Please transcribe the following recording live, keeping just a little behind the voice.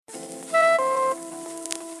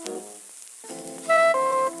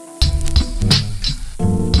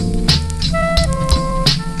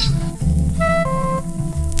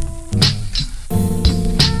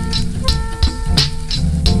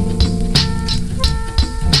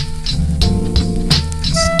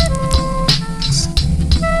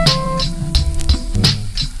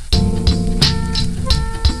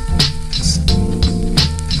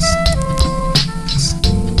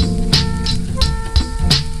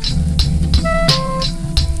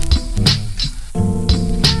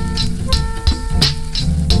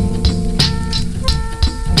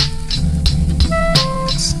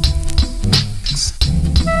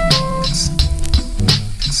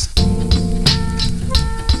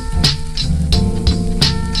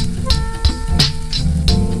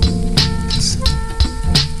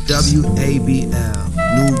WABL.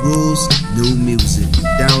 New rules, new music.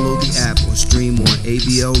 Download the app or stream on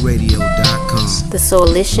ablradio.com. The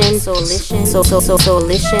Soulition.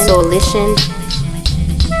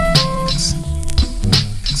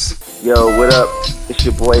 Yo, what up? It's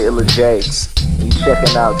your boy Illa J. You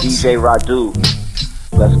checking out DJ Radu.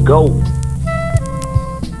 Let's go.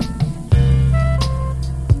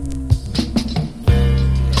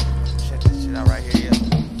 Check this shit out right here,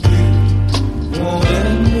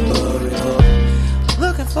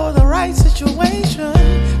 Looking for the right situation,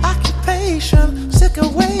 occupation, sick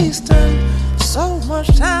of wasting so much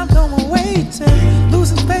time, no more waiting,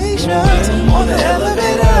 losing patience on the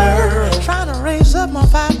elevator, trying to raise up my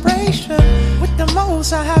vibration with the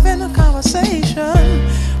most I have in a conversation,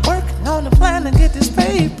 working on the plan to get this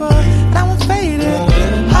paper. Now I'm faded,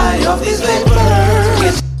 high off these papers.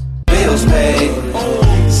 Get bills paid,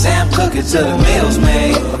 Sam cooking till the meals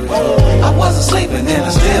made. I wasn't sleeping and I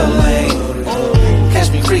still late.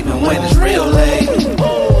 Catch me creeping when it's real late.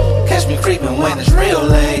 Catch me creeping when it's real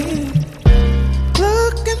late.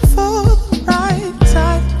 Looking for the right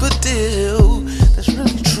type of deal that's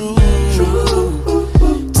really true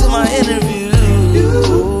to my interview.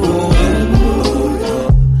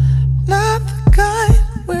 Not the kind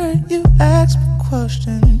where you ask me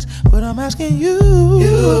questions, but I'm asking you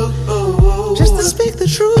just to speak the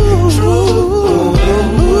truth.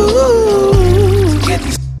 Get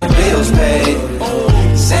these bills paid,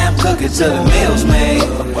 Sam cooking till the meals made.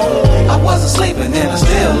 I wasn't sleeping and I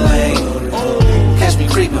still late. Catch me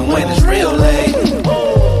creeping when it's real late.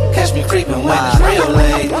 Catch me creeping when it's real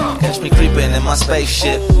late. Catch me creeping in my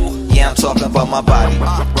spaceship. Yeah, I'm talking about my body.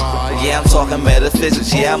 Yeah, I'm talking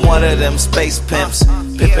metaphysics. Yeah, I'm one of them space pimps.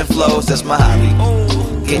 Pimpin' flows, that's my hobby.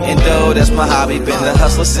 Getting dough, that's my hobby. Been a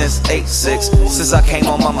hustler since 8'6", since I came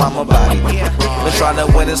on my mama body. Been trying to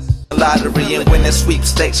win this lottery and win this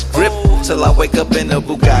sweepstakes grip till I wake up in a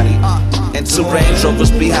Bugatti and 2 Range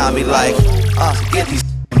Rovers behind me like get these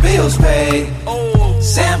bills paid,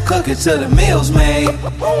 Sam cooking till the meals made.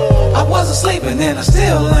 I wasn't sleeping and I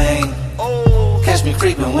still late. Catch me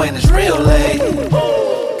creeping when it's real late.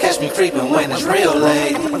 Catch me creeping when it's real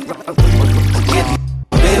late. Get these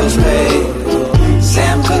bills paid,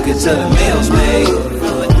 Sam cooking till the meals made.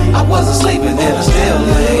 I wasn't sleeping and I still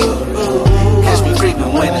late. Catch me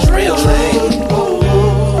creeping when it's real late.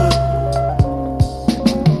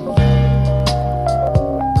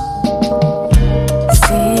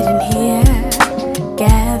 Sitting here,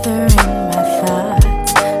 gathering my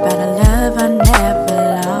thoughts about a love I never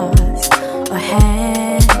lost or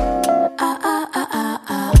had.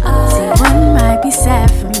 See, one might be sad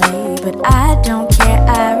for me, but I don't care. I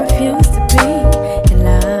refuse to be in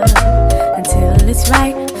love until it's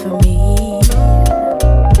right for me.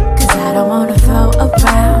 I don't wanna throw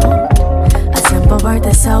around a simple word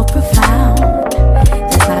that's so profound.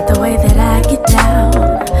 That's not the way that I get down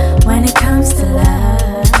when it comes to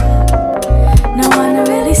love. No one to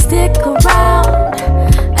really stick around.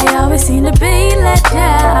 I always seem to be let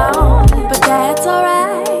down, but that's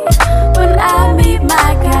alright. When I meet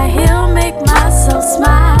my guy, he'll make my soul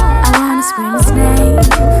smile. I wanna scream his name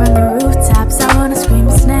from the rooftops. I wanna scream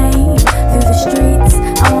his name through the streets.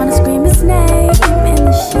 I wanna scream his name in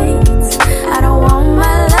the sheets. I don't want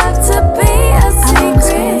my love to be a secret. I wanna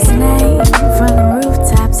scream his name from the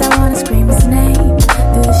rooftops. I wanna scream his name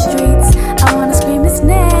through the streets. I wanna scream his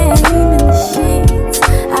name in the sheets.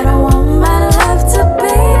 I don't want my love to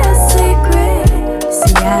be a secret.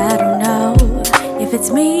 See, I don't know if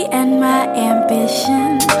it's me and my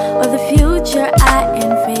ambition or the future I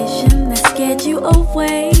envision that scared you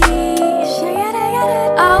away.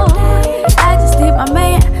 Oh, I just need my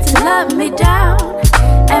man to love me down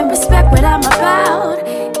and respect what I'm about.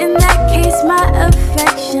 In that case, my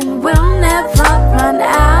affection will never run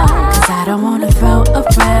out. 'Cause I don't wanna throw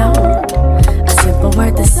around a simple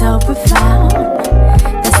word that's so profound.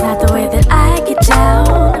 That's not the way that I get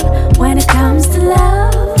down when it comes to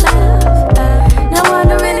love. No one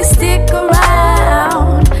to really stick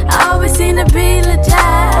around. I always seem to be let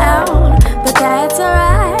down, but that's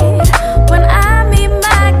alright. When I meet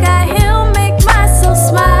my guy, he'll make my soul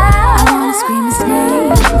smile. I wanna scream his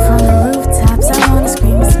name from the rooftops. I wanna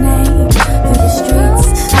scream his name through the streets.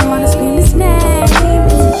 I wanna scream his name in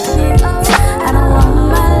the sheets. I don't want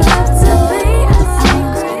my love to be a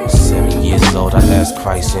secret. 7 years old, I asked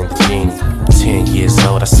Christ and the genie. 10 years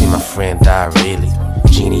old, I see my friend die really.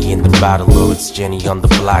 Genie in the bottle, or it's Jenny on the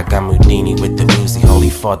block. I'm Houdini with the Uzi, Holy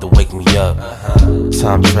Father, wake me up.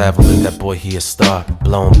 Time traveling, that boy he a star.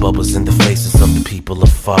 Blowing bubbles in the faces of the people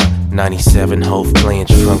afar. 97 Hove playing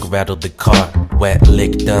trunk, rattled the car. Wet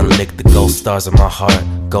lick, done lick, the gold stars in my heart.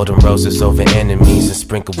 Golden roses over enemies and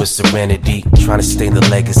sprinkled with serenity. Trying to stay the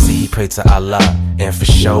legacy, he prayed to Allah. And for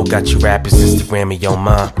sure, got you rappers Instagramming your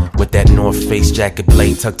mom with that North Face jacket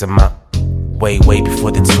blade tucked in my way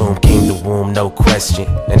before the tomb came the womb, no question.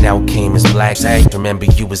 And now it came as black. I remember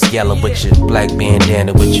you was yellow with your black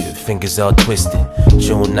bandana with your fingers all twisted.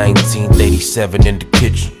 June 1987 in the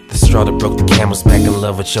kitchen. The straw that broke the camel's back, in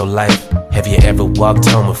love with your life. Have you ever walked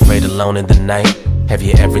home afraid alone in the night? Have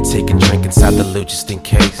you ever taken drink inside the loot just in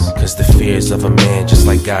case? Cause the fears of a man just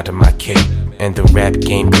like God in my cape. And the rap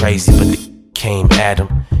game crazy, but the came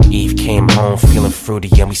Adam. Eve came home feeling fruity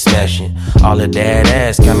and we smashing. All of that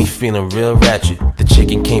ass got me feeling real ratchet. The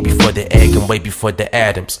chicken came before the egg and way before the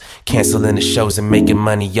atoms. Canceling the shows and making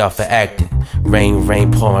money off of acting.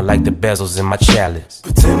 Rain pouring like the bezels in my chalice.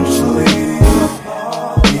 Potentially,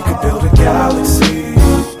 we could build a galaxy.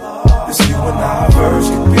 This you and I verse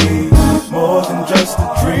could be more than just the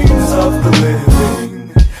dreams of the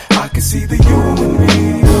living. I can see the you and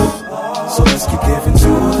me. So let's keep giving to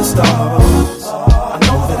the stars. I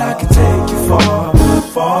know that I can take you far,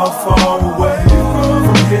 far, far away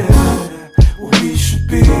from here, where we should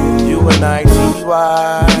be. You and I,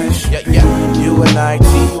 T.Y. Yeah. You and I,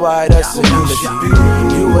 T.Y. That's a unity.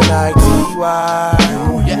 You and I, T.Y.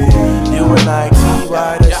 Yeah. You and I,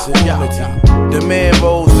 T.Y. That's a unity. The man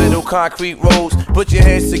rolls, little concrete roads. Put your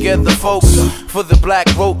hands together, folks, for the black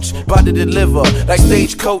roach. About to deliver, like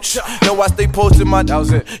stagecoach. Know I stay posted, my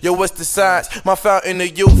thousand. Yo, what's the science? My fountain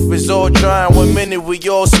of youth is all drying. 1 minute we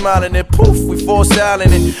all smiling and poof, we fall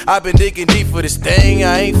silent. And I've been digging deep for this thing,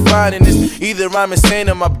 I ain't finding this. Either I'm insane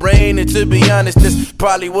in my brain, and to be honest, that's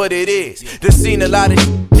probably what it is. Just seen a lot of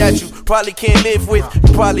shit that you probably can't live with.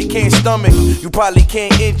 You probably can't stomach, you probably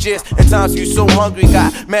can't ingest. At times you so hungry,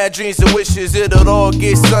 got mad dreams and wishes it'll all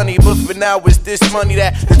get sunny. But for now it's this money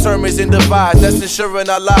that determines and divides, that's ensuring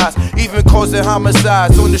our lives, even causing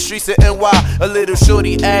homicides on the streets of NY. A little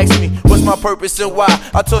shorty asked me, what's my purpose and why?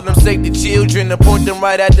 I told him save the children and point them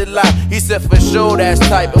right at the light. He said for sure that's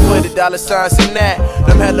tight, but where the dollar signs in that?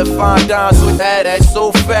 Them hella fine dimes with that's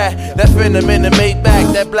so fat. That Phantom in the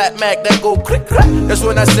Maybach, that Black Mac, that go click clack. That's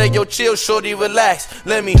when I say yo chill shorty relax.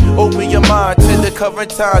 Let me open your mind to the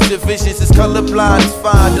current times. Your visions is colorblind, it's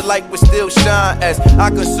fine. The light will still shine as I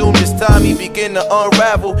consume this time. He begin to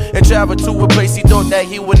unravel and travel to a place he thought that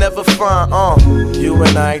he would never find. You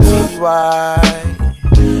and I, T.Y.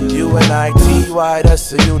 You and I, T.Y.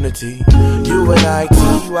 That's a unity. You and I,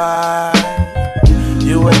 T.Y.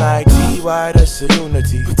 You and I, T.Y. That's a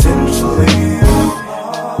unity. Potentially,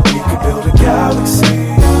 we could build a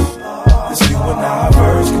galaxy. This you and I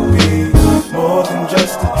verse could be more than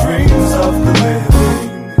just the dreams of the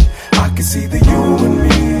living. I can see the you and me.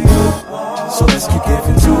 So let's keep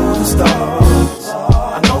giving to the stars.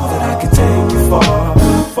 I know that I can take you far,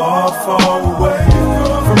 far, far away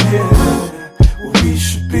from here, where we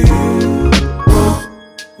should be,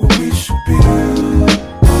 where we should be,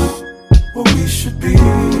 where we should be,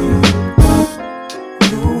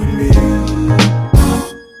 you and me.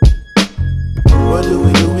 What do?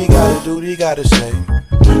 We gotta do, we gotta say.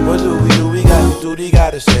 What do? We gotta do, we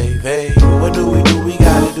gotta say. Hey, what do? We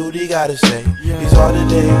gotta do, we gotta say. These are the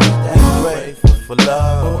days that we pray for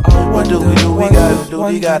love. What do? We gotta do,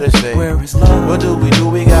 we gotta say. What do? We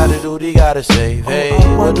gotta do, we gotta say. Hey,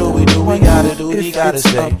 what do? We gotta do, we gotta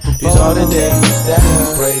say. These are the days that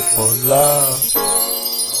we pray for love.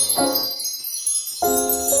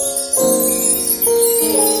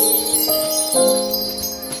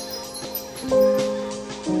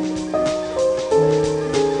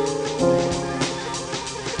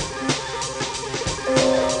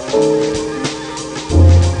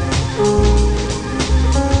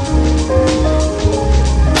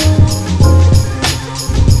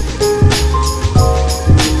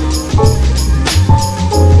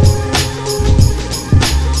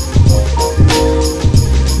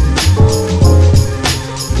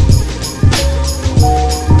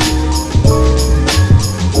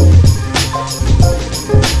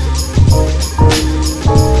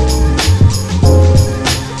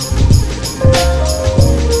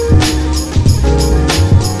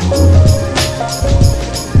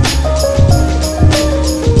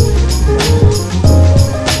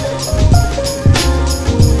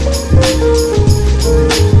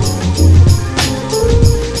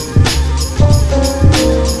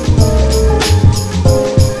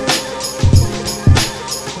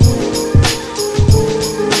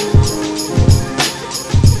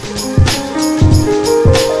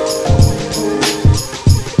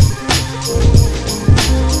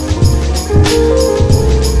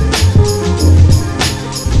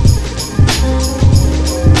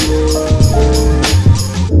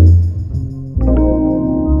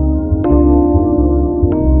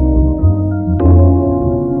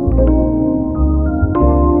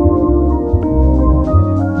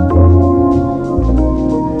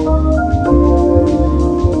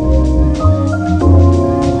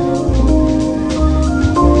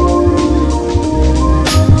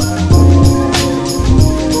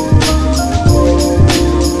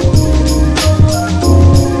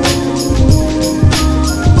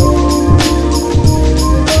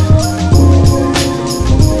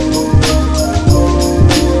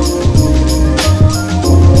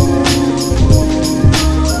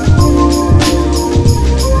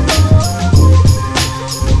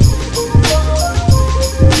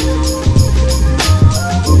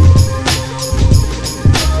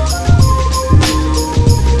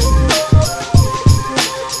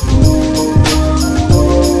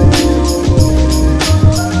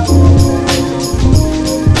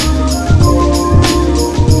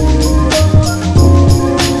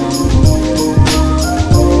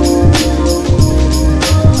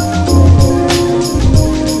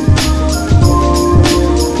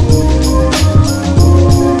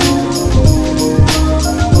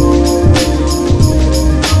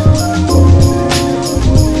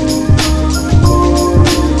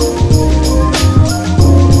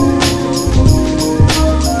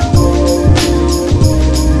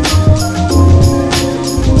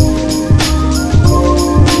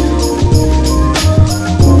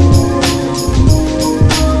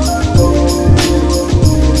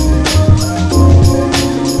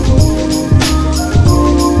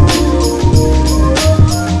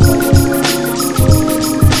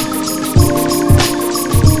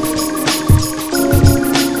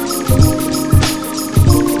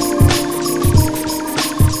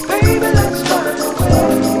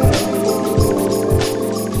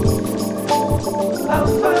 I'll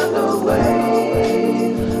find a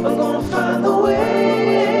way. I'm gonna find a way.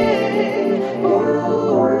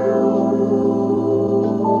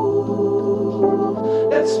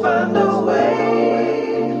 Let's find a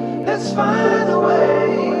way. Let's find a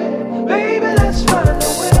way. Baby, let's find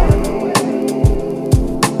a way.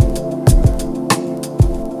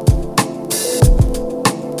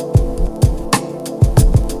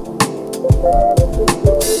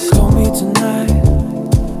 Call me tonight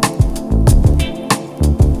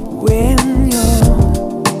when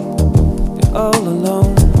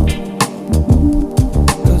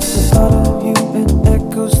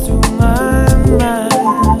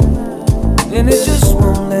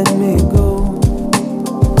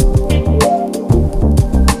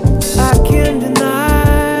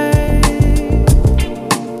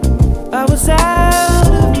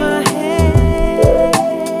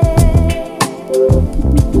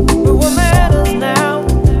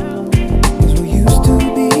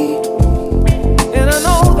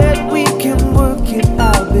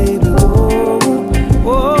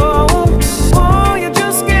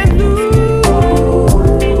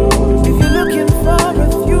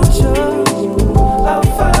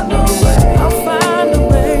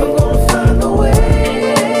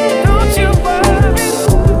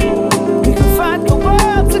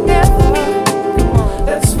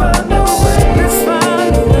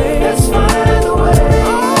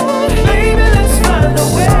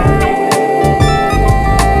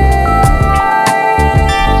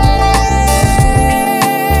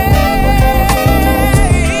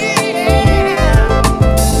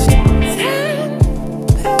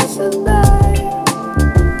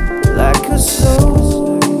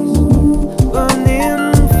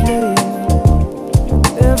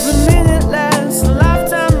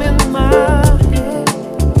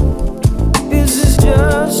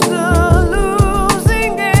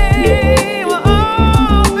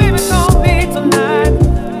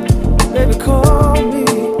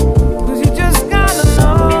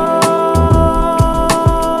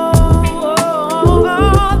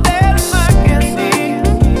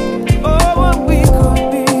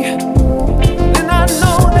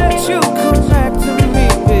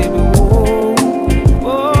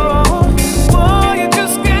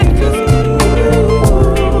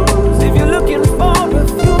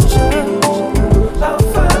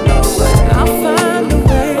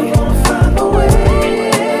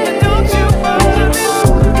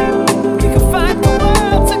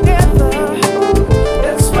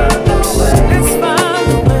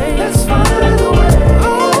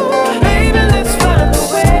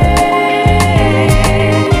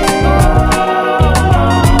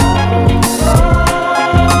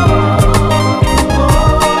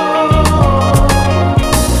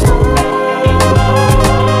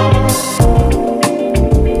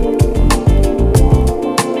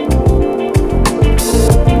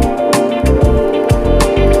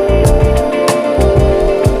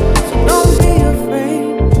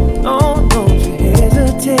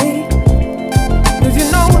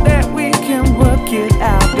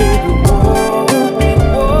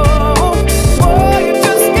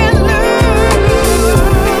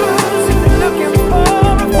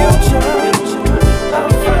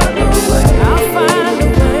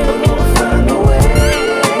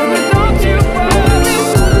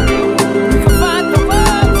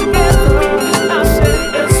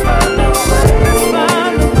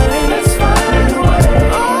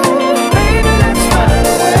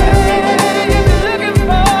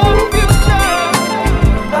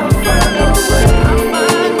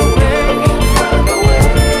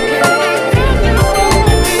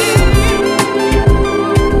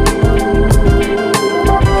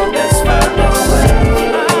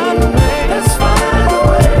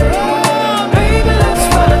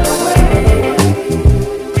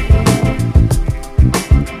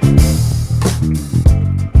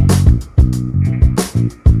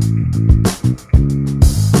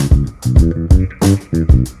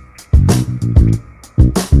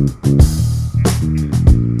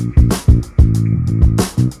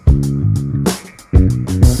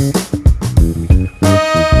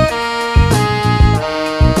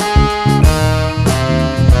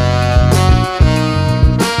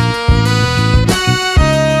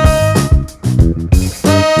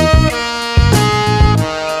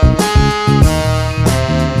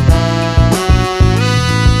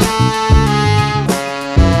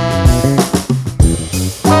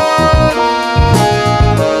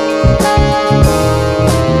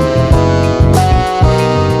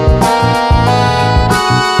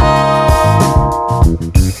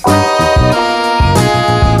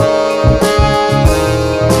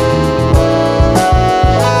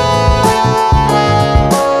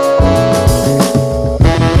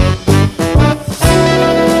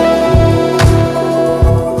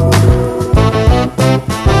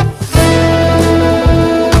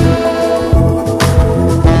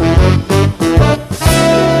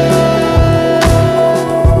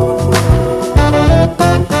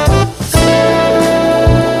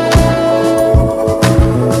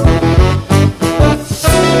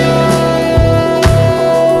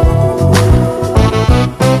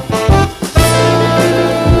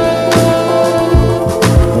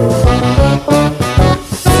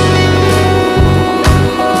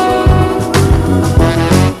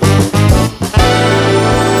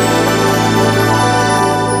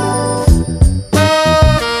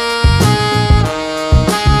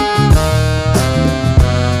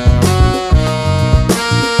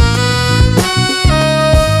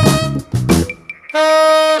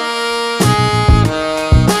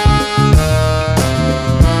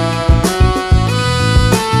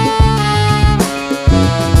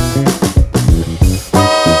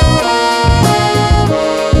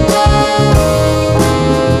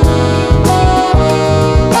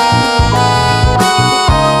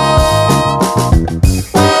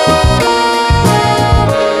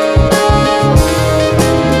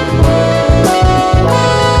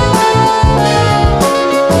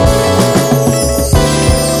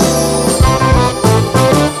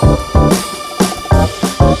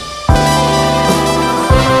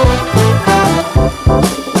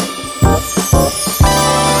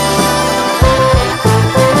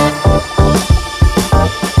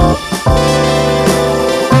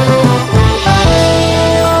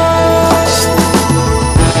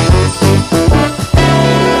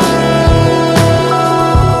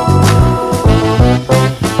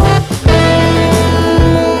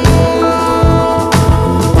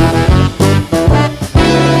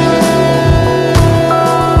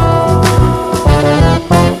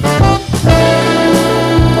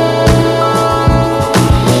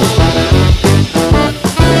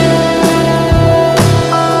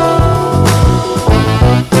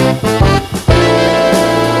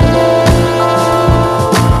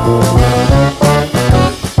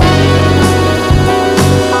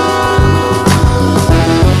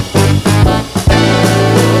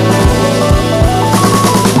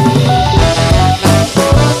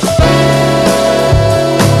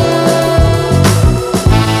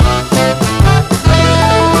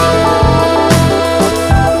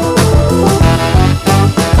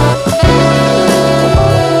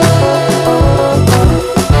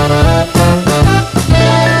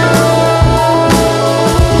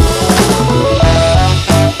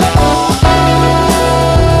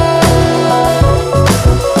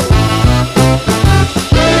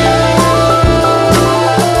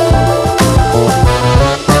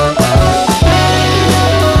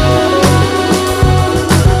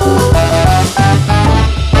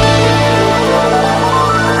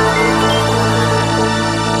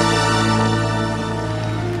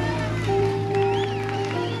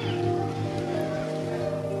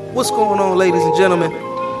ladies and gentlemen.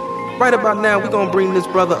 Right about now, we're gonna bring this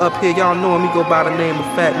brother up here. Y'all know him, he go by the name of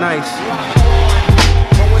Fat Nice.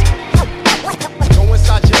 Go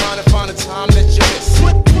inside your mind and find a time that you miss.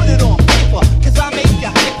 Put it on paper, cause I make you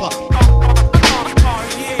hyper.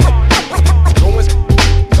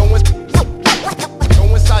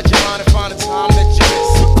 Go inside your mind and find a time that you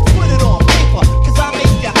miss. Put it on paper, cause I make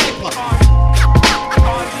you hyper.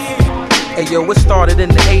 Hey yo, it started in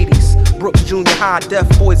the 80s. Brooks Junior High, Deaf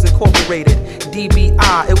Boys Incorporated.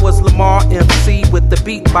 DBI, it was Lamar MC with the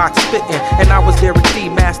beatbox spitting. And I was there at D,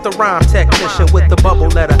 master rhyme technician with the bubble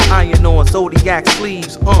letter, iron on Zodiac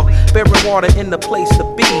sleeves. Bearing water in the place to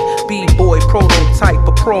be. B-boy prototype,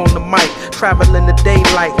 a pro on the mic. Traveling the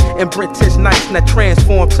daylight in British nights that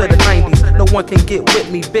transformed to the 90s. No one can get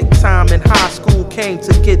with me. Big time in high school, came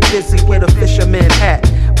to get busy with a fisherman hat.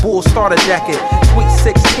 Bull starter jacket, Sweet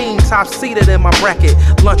 16, top seated in my bracket.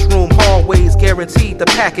 Lunchroom hallways, guaranteed to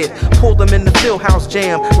pack it. Pulled them in the Fieldhouse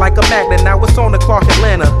jam like a magnet. Now it's on the Clark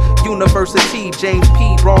Atlanta University. James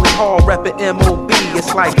P. Brawley Hall, reppin' MOB.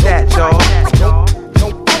 It's like that, y'all.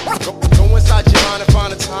 Go inside your mind and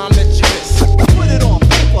find a time that you miss. Put it on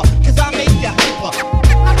paper, cause I make you hyper.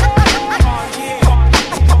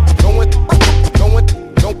 Go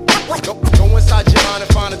inside your mind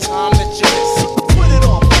and find a time that you miss. Put it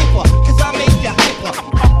on paper, cause I make you hyper.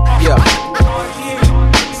 Yeah.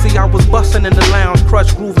 See, I was bustin' in the lounge,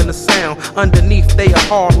 crush grooving the sound. Underneath, they a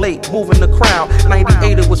hard late, moving the crowd.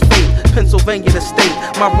 98 it was fate, Pennsylvania the state.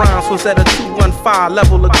 My rhymes was at a 215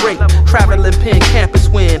 level of great. Traveling pen, campus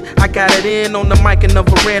win. I got it in on the mic in the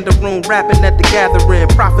veranda room, rapping at the gathering.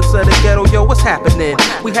 Prophets of the ghetto, yo, what's happening?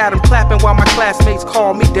 We had them clapping while my classmates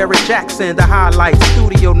called me Derek Jackson. The highlights,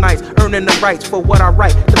 studio nights, earning the rights for what I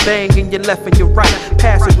write. The bang in your left and your right,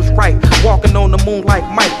 passage was right. Walking on the moon like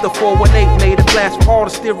Mike. The 418 made a blast for all the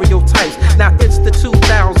stereotypes. Now it's the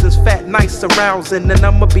 2000s, Fat Nice arousing, and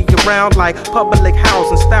I'ma be around like public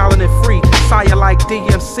housing, styling and free. Sire like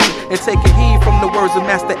DMC, and taking heed from the words of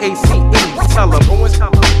Master ACE. Tell them. Go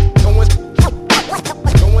inside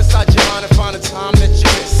your mind and find a time that you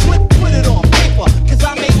miss. Put it on paper, cause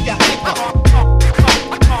I make you hyper.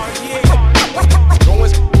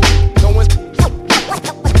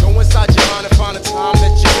 Go inside your mind and find a time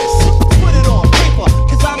that you miss. Put it on paper,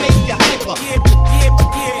 cause I make you hyper.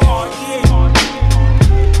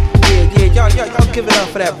 Yeah, y'all give it up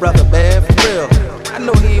for that brother, man, for real. I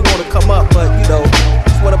know he ain't wanna come up, but you know,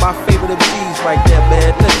 it's one of my favorite MCs right there,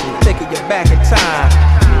 man. Listen, taking you back in time.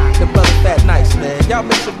 The brother Fat Nice, man. Y'all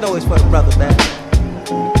make some noise for the brother, man.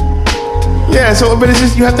 Yeah, so, but it's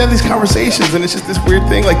just, you have to have these conversations, and it's just this weird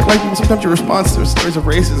thing, like, white people, sometimes your response to stories of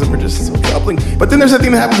racism are just so troubling. But then there's that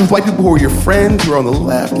thing that happens with white people who are your friends, who are on the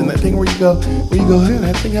left, and that thing where you go, hey,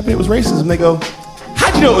 that thing happened, it was racism. They go,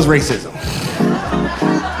 how'd you know it was racism?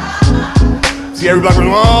 See every black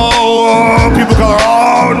person, oh, people of color,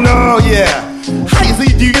 oh, no, yeah.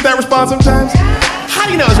 Do you get that response sometimes? How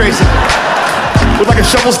do you know it's racism? With like a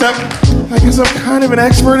shovel step? I guess I'm kind of an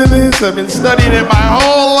expert in this. I've been studying it my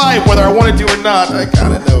whole life, whether I wanted to or not. I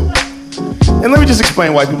kind of know. And let me just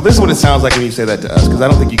explain, white people, this is what it sounds like when you say that to us, because I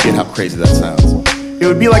don't think you get how crazy that sounds. It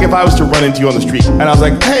would be like if I was to run into you on the street, and I was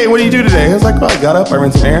like, hey, what do you do today? I was like, well, I got up, I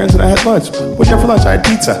ran some errands, and I had lunch. What'd you have for lunch? I had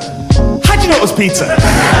pizza. How'd you know it was pizza?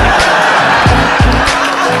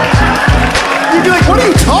 You'd be like, what are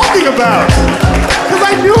you talking about? Because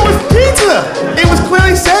I knew it was pizza. It was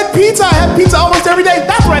clearly said pizza. I have pizza almost every day.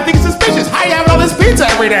 That's what I think is suspicious. How are you having all this pizza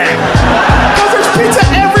every day? Because there's pizza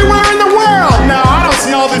everywhere in the world. No, I don't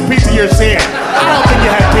see all this pizza you're seeing. I don't think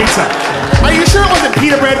you had pizza. Are you sure it wasn't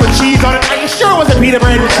pita bread with cheese on it? Are you sure it wasn't pita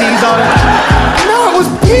bread with cheese on it? No, it was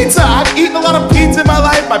pizza. I've eaten a lot of pizza in my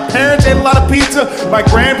life. My parents ate a lot of pizza. My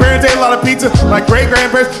grandparents ate a lot of pizza. My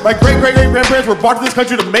great-grandparents, my great-great-great-grandparents were brought to this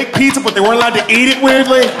country to make pizza, but they weren't allowed to eat it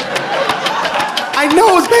weirdly. I know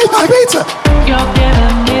it was made by pizza. You're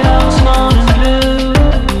giving me those morning blues.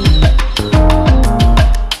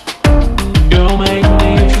 You'll make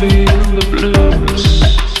me feel the blues.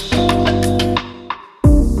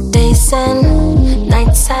 Days in,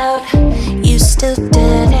 nights out, you still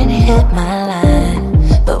didn't hit my line.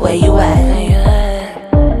 But where you at?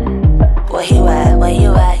 Where you at? Where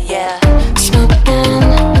you at? Yeah. Smoking,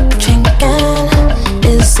 drinking.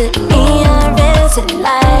 Is it me or is it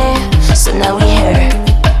life? So now we here.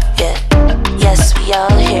 Yeah. Yes, we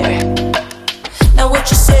all here. Now what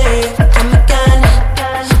you say? Come again.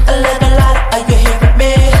 A little lie. Are you hearing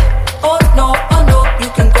me? Oh no, you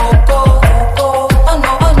can go. Oh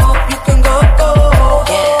no, you can go.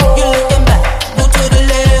 Yeah. You looking back, go to the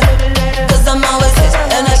left. Cause I'm always here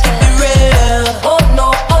and I keep it real. Oh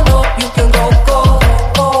no, you can go.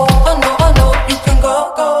 Oh no, you can go.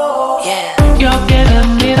 Yeah.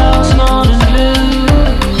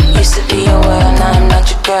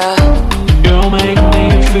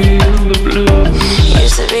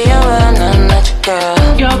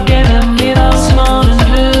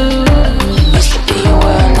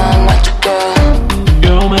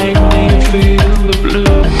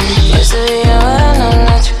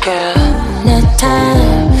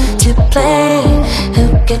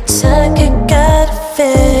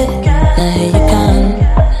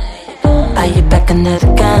 of the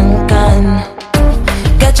gun.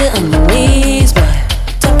 Got you on your knees, boy.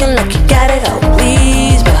 Talking like you got it all,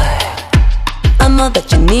 please, boy. I'm all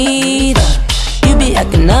that you need. You be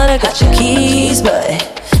acting out, I got your keys, boy.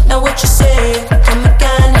 Now what you say? Come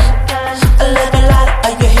again. A little louder,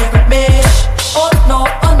 are you hearing me? Oh no,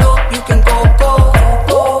 you can go.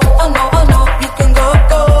 Oh no, you can go.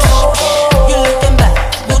 You looking back,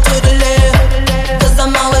 go to the left. Cause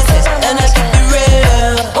I'm always this, and I keep it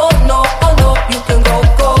real. Oh no, you can go.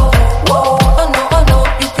 Oh no,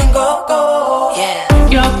 you can go. Yeah.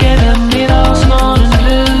 You're getting me those morning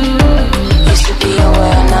blues. Used to be your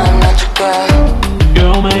world, now I'm not your girl. You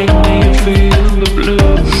make me feel the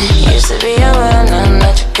blues. Used to be your world,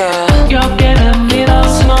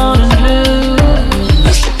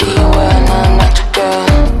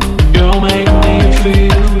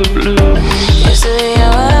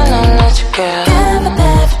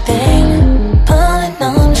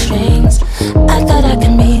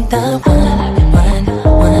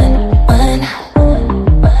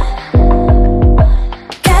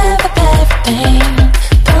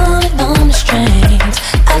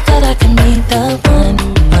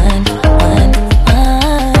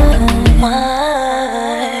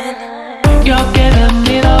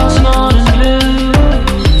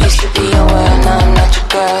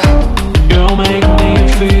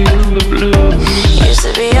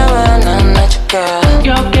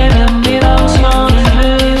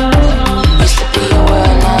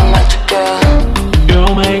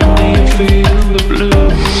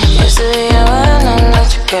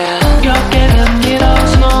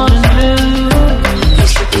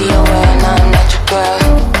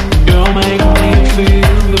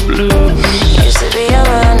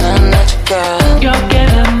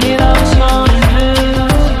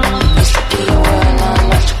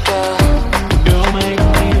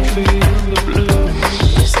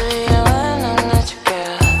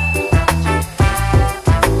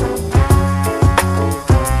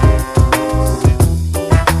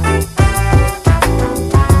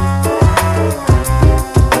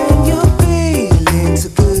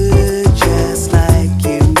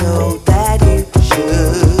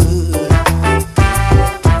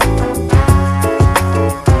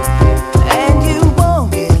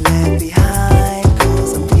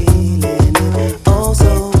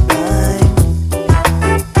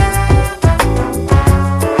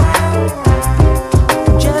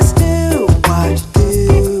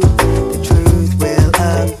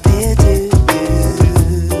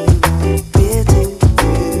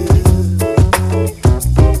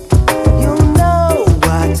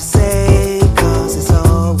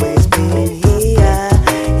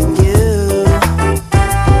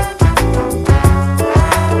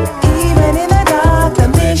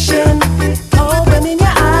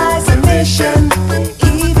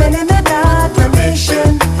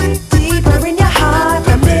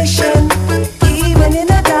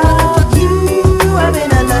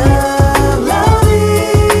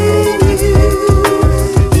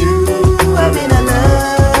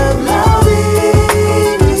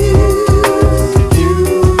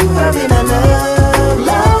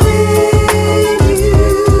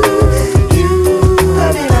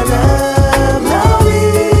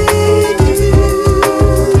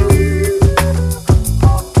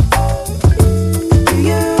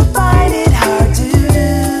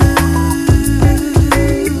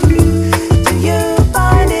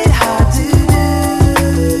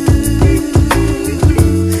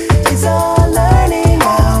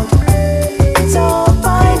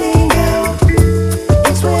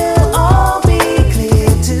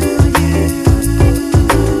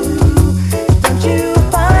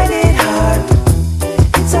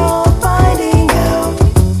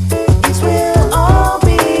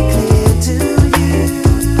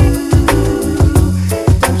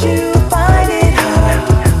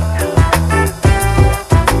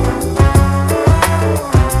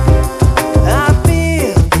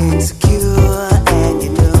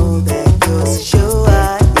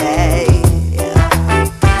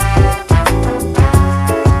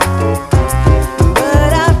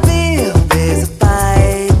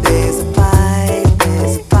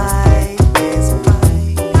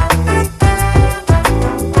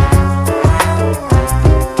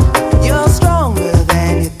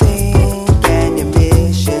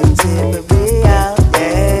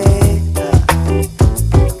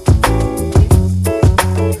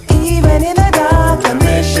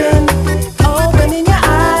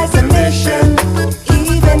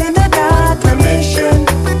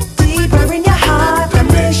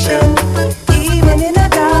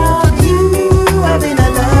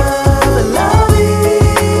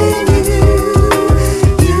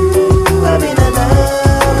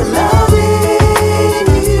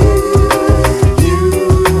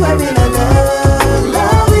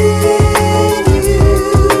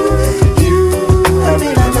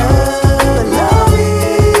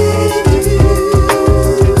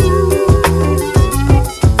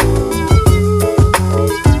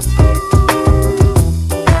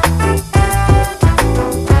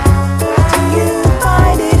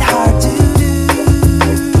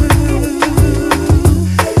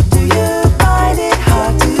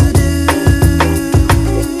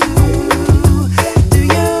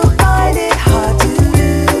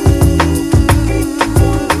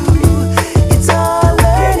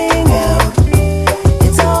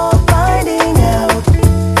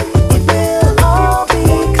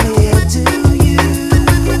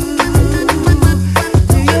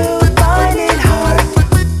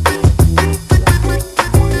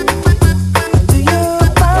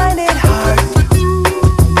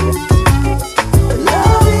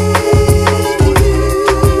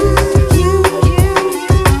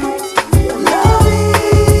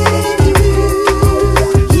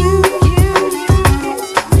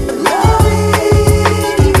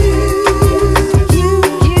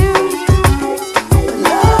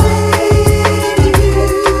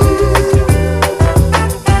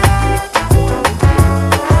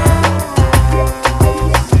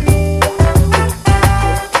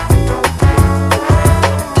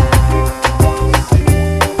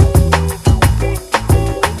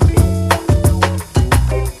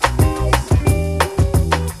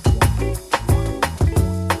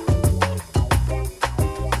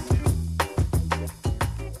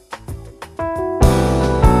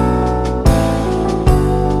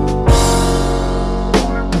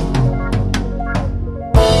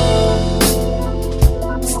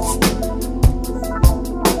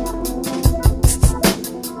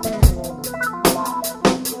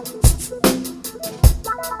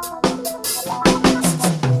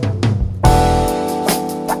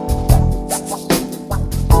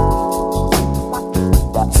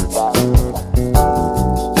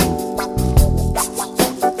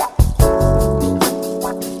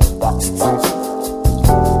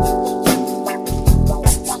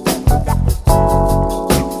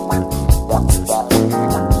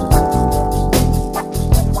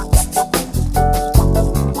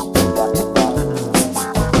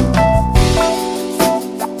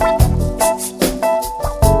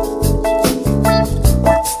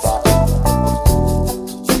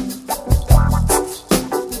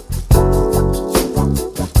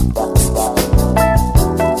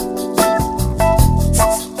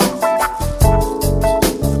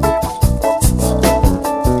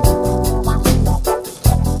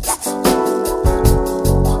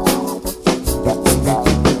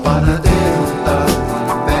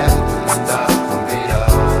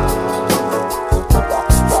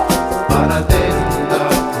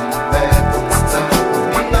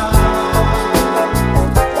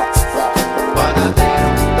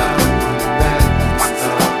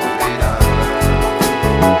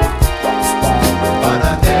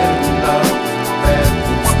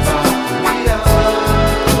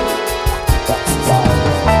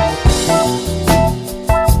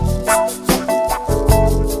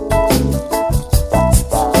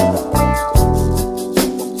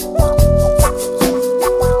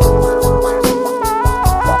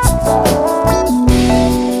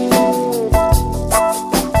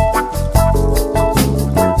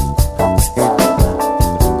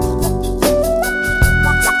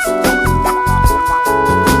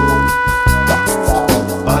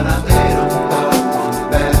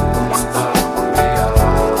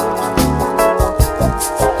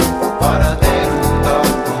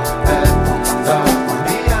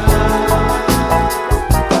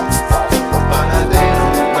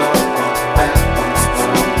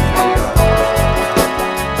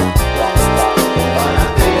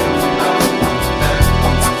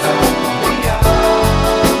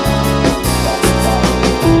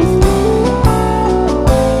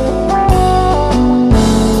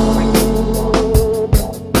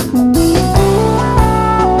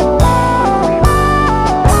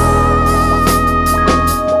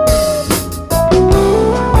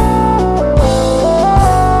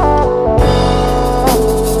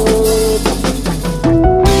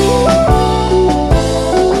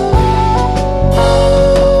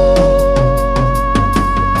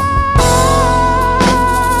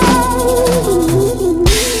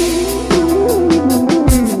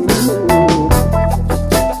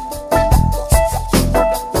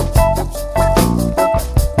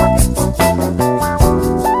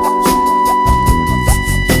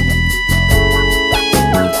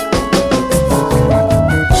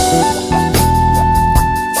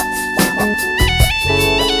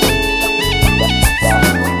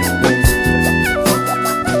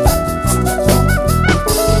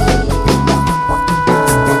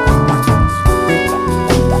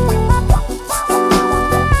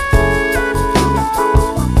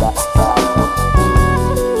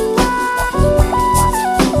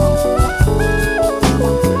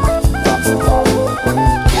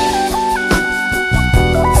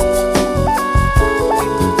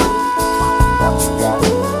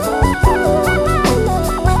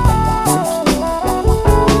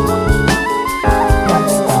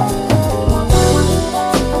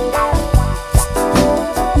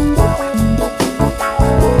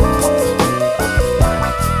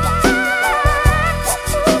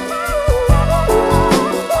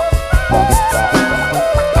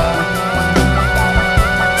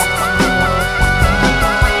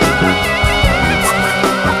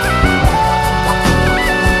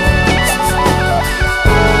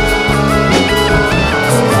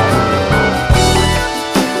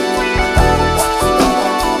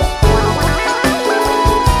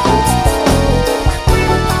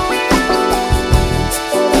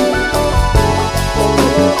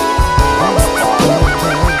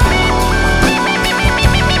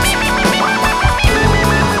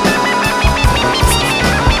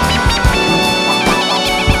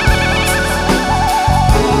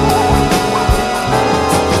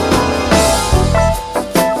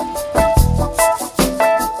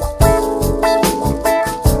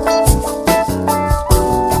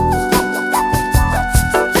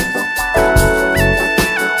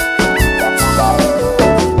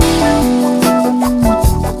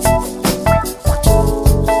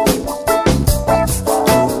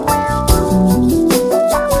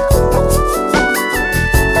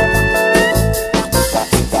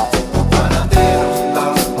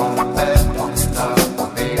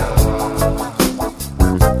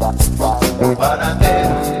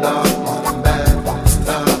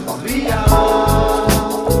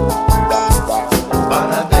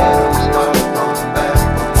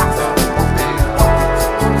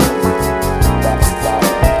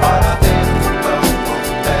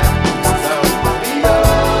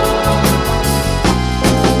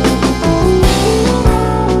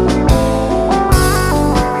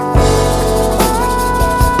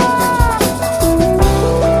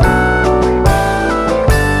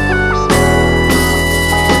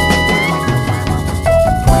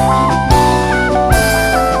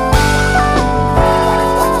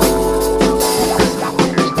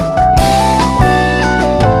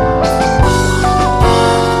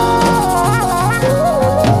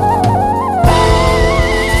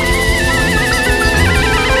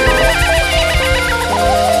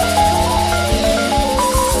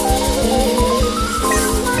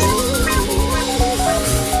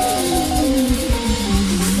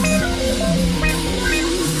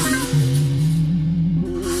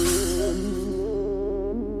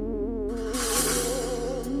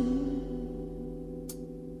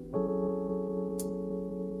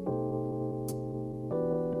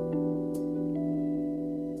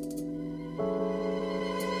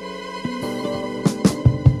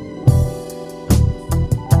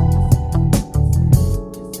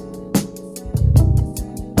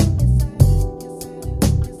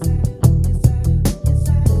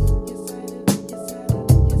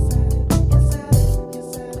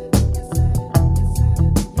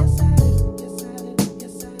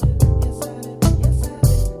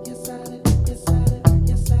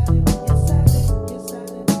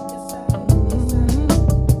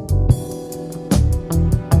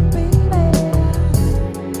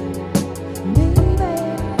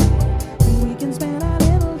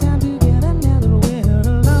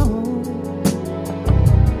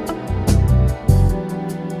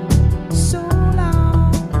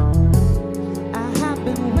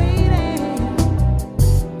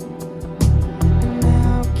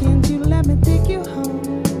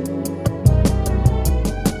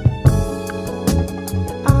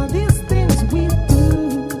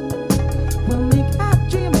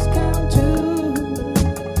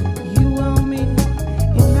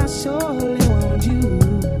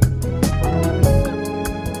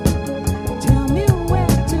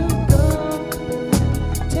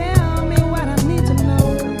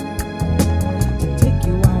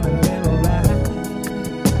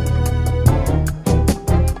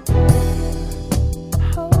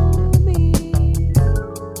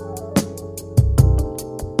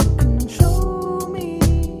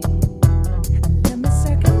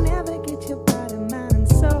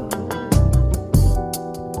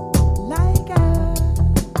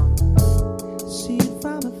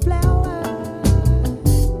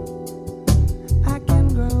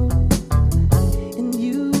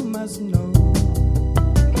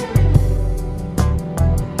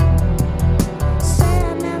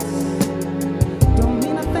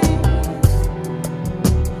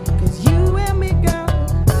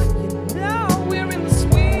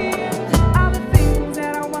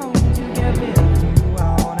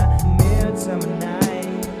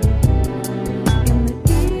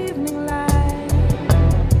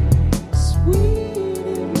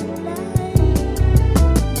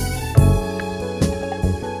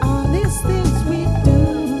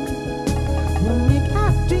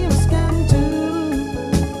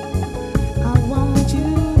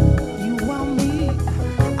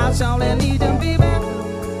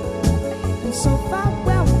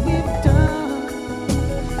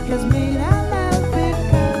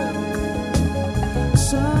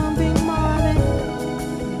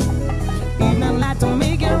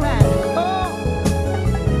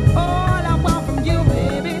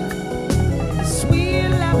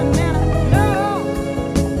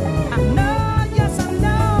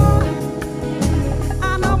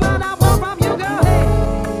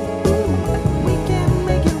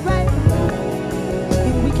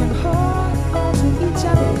 We can hold on to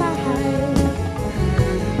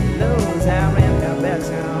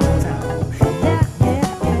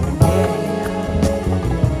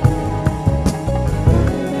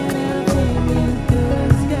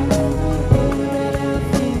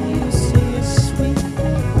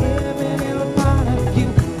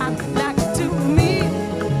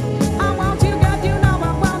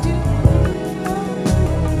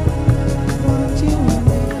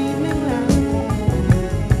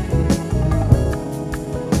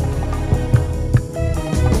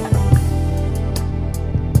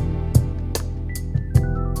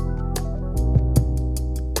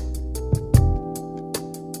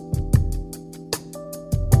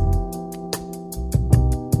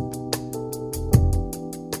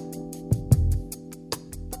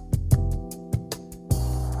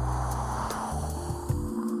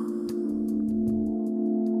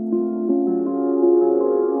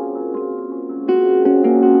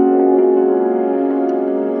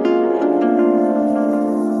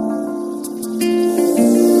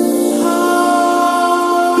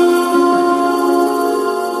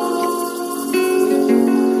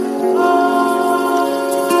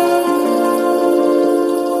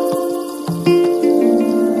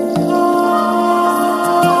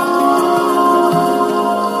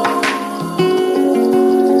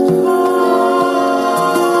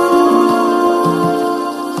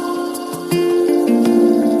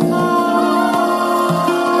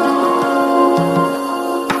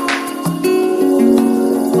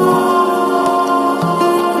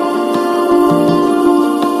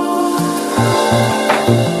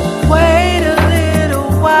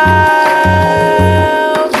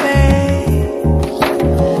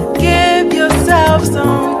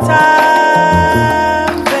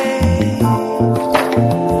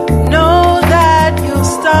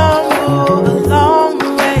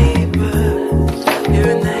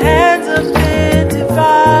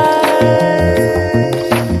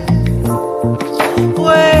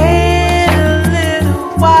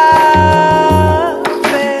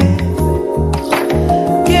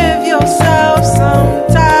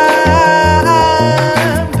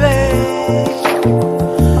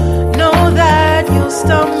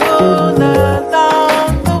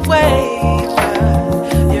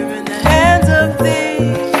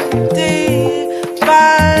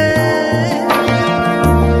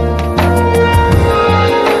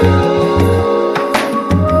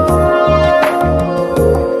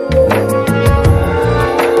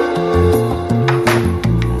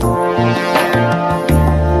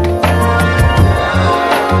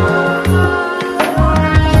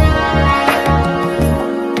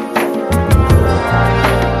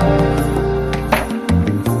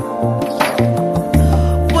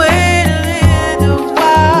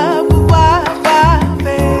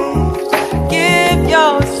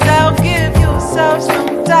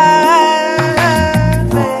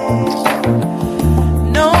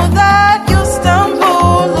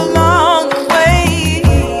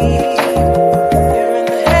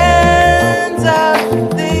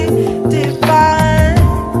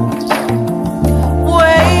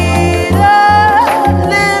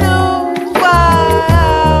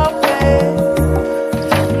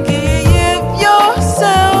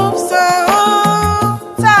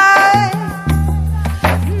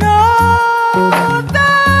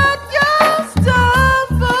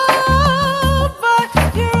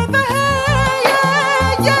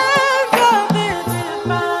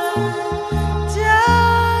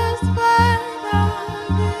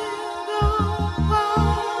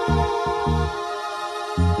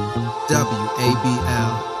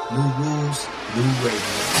WABL. New rules, new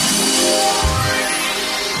radio.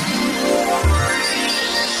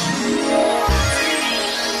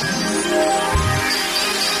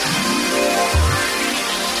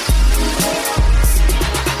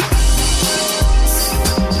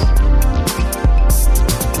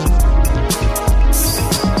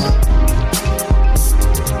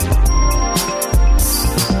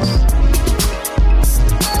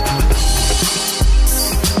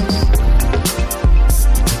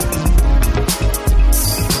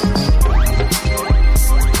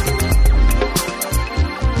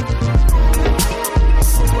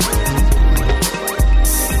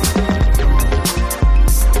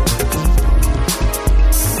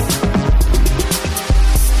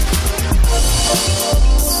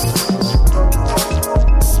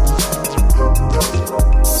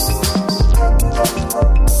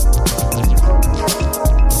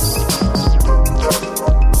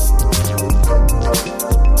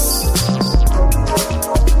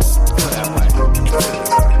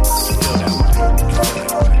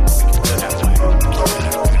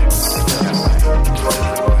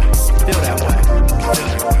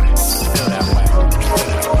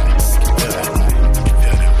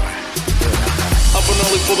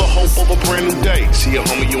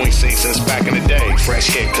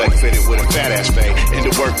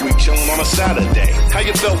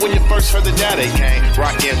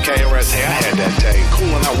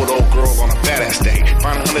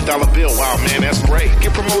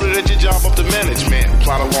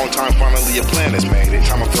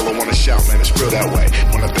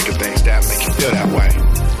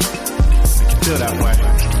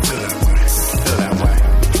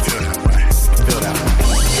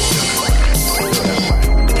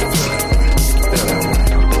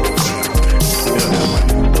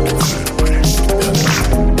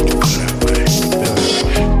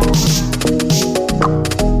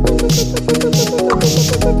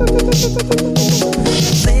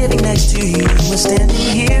 Living next to you and standing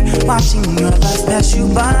here, watching your life pass you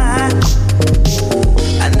by.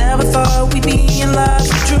 I never thought we'd be in love,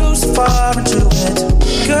 drew so far into it.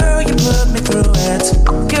 Girl, you put me through it.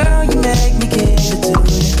 Girl, you make me give it to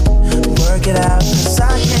it. Work it out, 'cause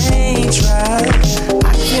I can't try.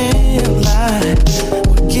 I can't lie.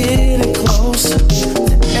 We're getting closer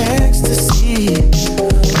to ecstasy.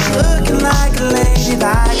 Looking like a lady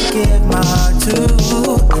that I could give my heart to.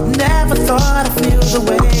 Never thought I'd feel the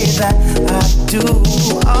way that I do.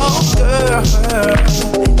 Oh, girl,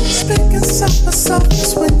 speaking soft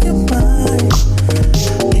softness when you're mine.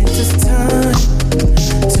 It's just time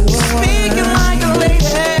to speaking like a lady.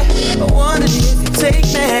 I wonder if you take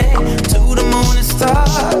me to the moon and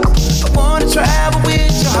stars. I wanna travel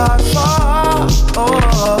with your heart far.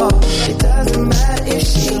 Oh, it doesn't matter if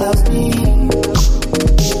she loves me.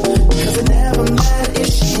 Cause it never matters if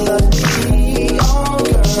she loves me. Oh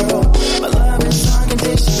girl, my love is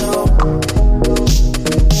unconditional.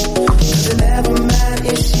 Cause it never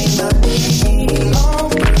matters if she loves me. Oh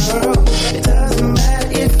girl, it doesn't matter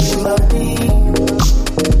if you love me.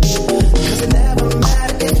 Cause it never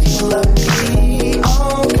matters if you love me.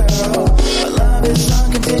 Oh girl, my love is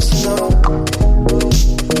unconditional.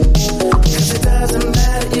 Cause it doesn't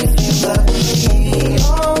matter if you love me.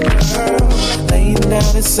 Oh girl, laying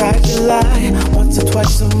down inside your lie, once or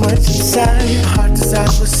twice so much inside. Heart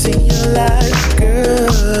desires will see your light, girl.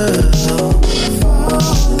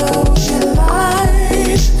 Follow your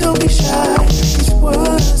light, don't be shy. These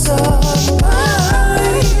words are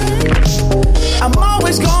mine. I'm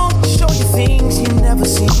always gonna show you things you've never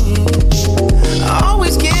seen. I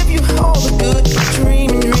always give you all the good,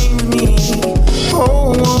 dream with me.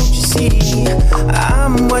 Oh, won't you see?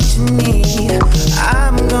 I'm what you need.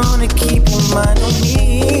 I'm gonna keep your mind on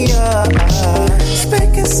me.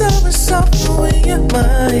 Speaking so soft when you're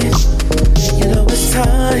mine. You know it's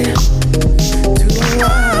time to unwind.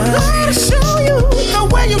 I'm gonna show you the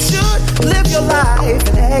way you should live your life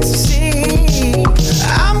in ecstasy.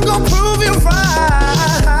 I'm gonna prove you right.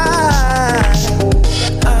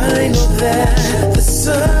 I know that the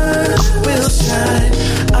sun will shine.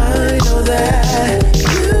 I know that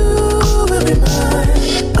you will be mine.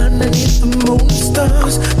 Underneath the moon and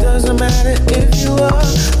stars, doesn't matter if you are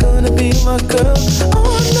gonna be my girl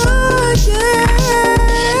all night, yeah.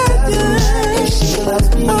 Doesn't matter if she loves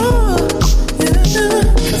me. Oh, yeah.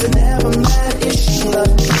 Cause it never matters if she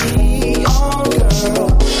loves me. Oh girl,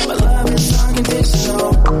 my love is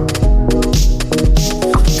unconditional.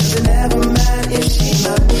 Cause it never matters if she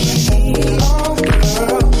loves me. Oh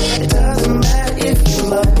girl, it doesn't matter if you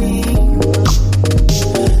love me.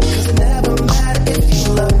 Cause it never matters if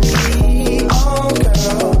you love me. Oh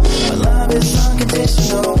girl, my love is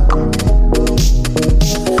unconditional.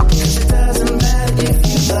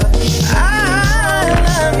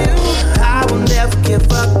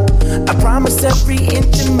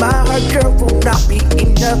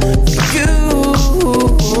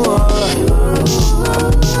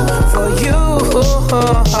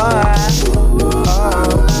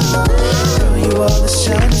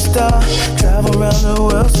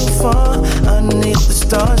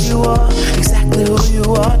 stars you are, exactly who you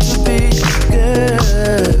ought to be, girl.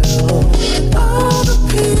 All the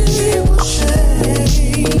people change,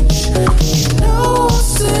 you know I'll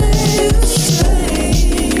stay the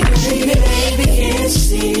same. Baby, can't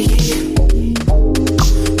see,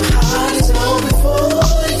 my heart is only for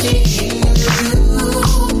you.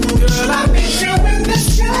 Girl, I miss you in the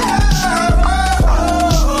sky.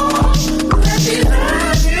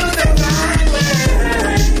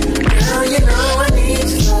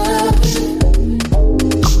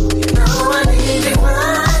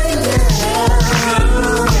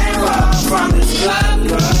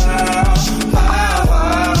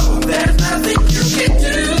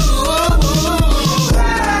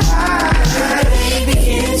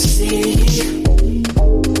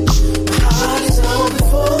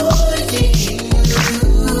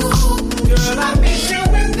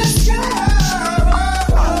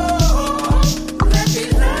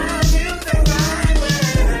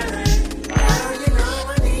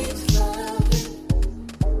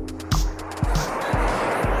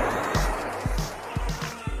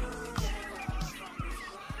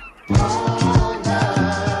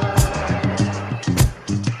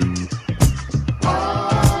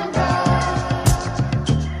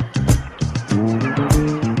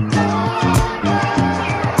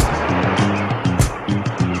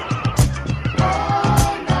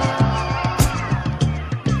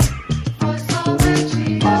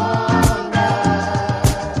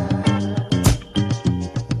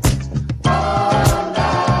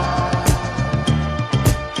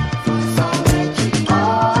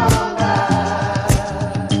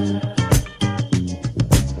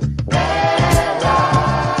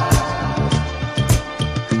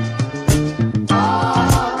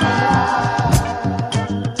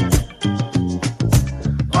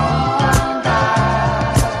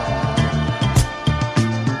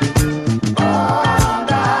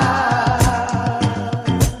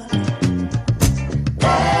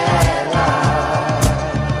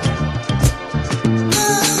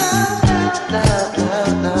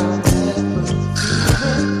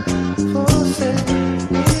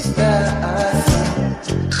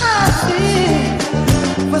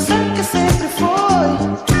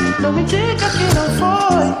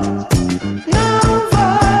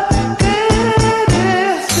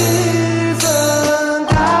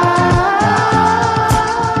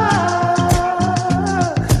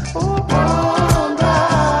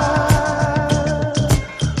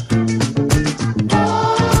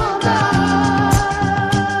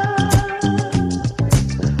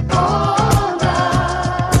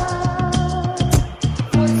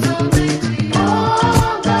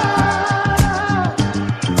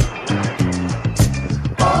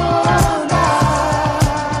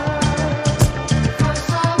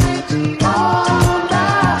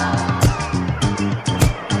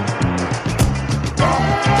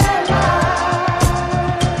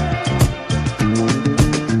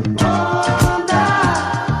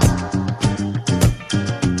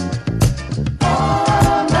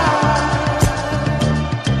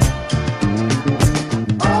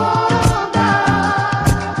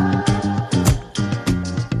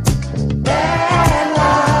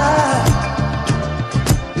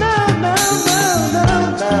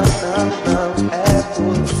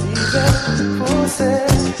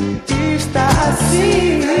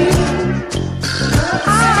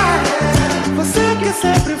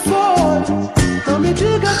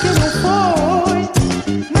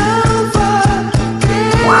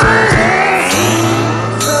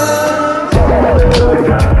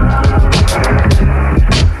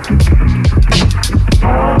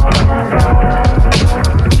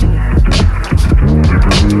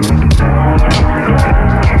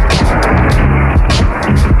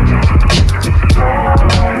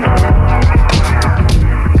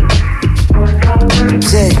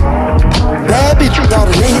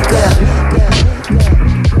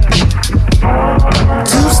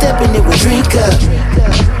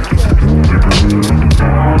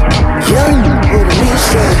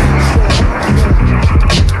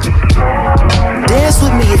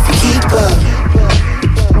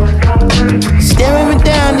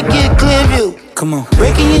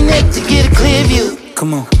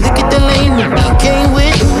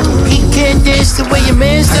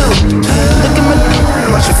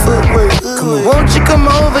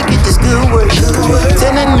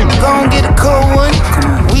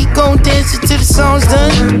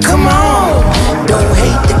 Come on, don't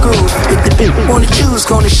hate the groove. If the bitch wanna choose,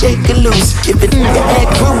 gonna shake it loose. If it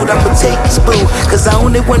act rude, I'ma take his boo. Cause I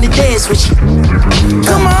only wanna dance with you.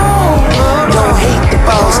 Come on, don't hate the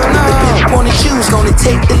boss. If the bitch wanna choose, gonna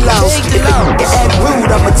take the loss. If it act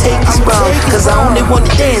rude, I'ma take his ball. Cause I only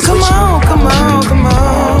wanna dance with you. Come on.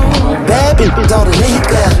 Bad bitch, all the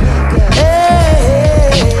link up.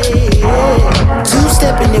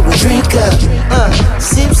 Two-stepping it with drink up.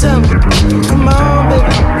 Sip some. Come on,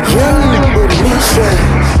 baby. Young with a mean strap.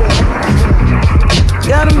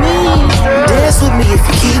 Got a mean strap. Dance with me if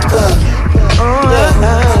you keep up.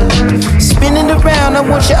 Spinning around, I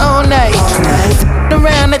want you all night.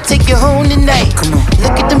 Around, I take you home tonight. Come on.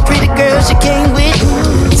 Look at them pretty girls you came with.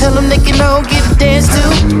 Tell them they can all get a dance too.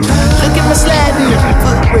 Look at my sliding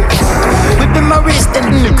footwork. Whipping my wrist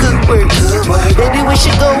and the good work. Baby, we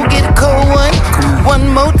should go get a cold one. One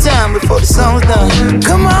more time before the song's done.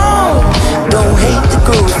 Come on. Don't hate the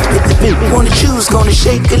groove. If the bitch wanna choose, gonna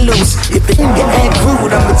shake it loose. If it act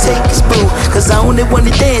rude, I'ma take his boo. Cause I only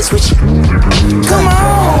wanna dance with you. Come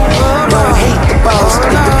on. Don't hate the boss.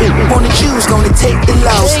 If the bitch wanna choose, gonna take the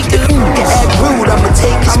loss. If it act rude, I'ma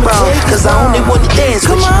take his ball. Cause I only wanna dance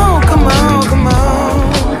with you. Come on.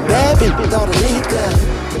 Bad bitch, thought a link up.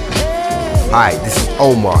 Hi, this is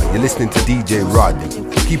Omar. You're listening to DJ Rodney.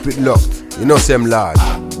 Keep it locked. You know Sam Lard.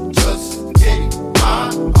 Just gave my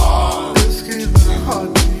heart.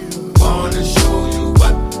 Wanna show you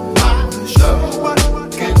what my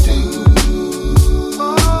love can do.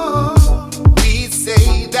 We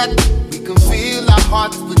say that we can fill our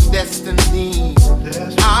hearts with destiny.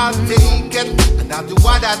 I'll take it and I'll do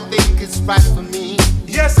what I think is right for me.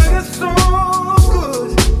 Yes, it is so good.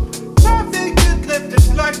 Nothing could lift it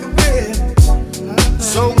like the wind.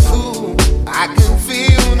 So cool, I can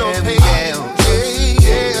feel no pain.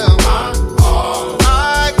 Yeah.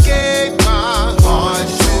 I gave my heart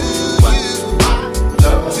to you.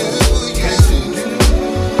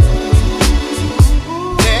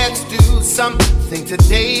 Let's do something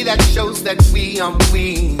today that shows that we are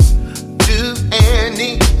we. Do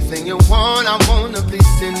anything you want, I wanna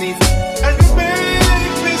please anything. And you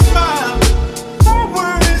make me smile. My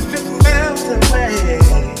worries just melt away.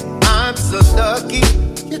 I'm so lucky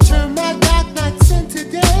you turned my dark nights into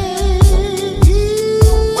day.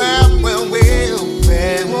 Well.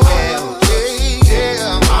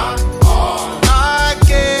 Yeah. I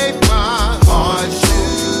gave my heart to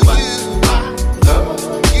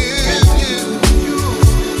you.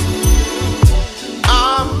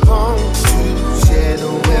 I'm born to share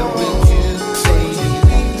the world with you, baby.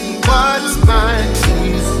 What's mine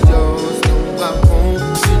is yours, no, I won't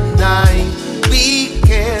deny. We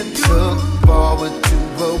can look forward to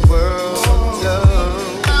a world of love.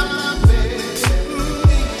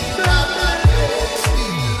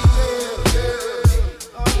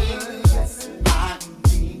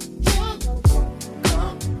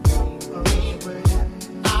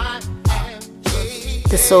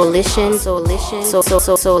 The Soulition.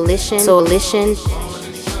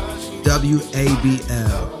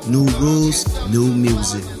 WABL. New rules, new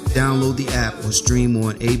music. Download the app or stream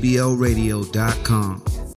on ablradio.com.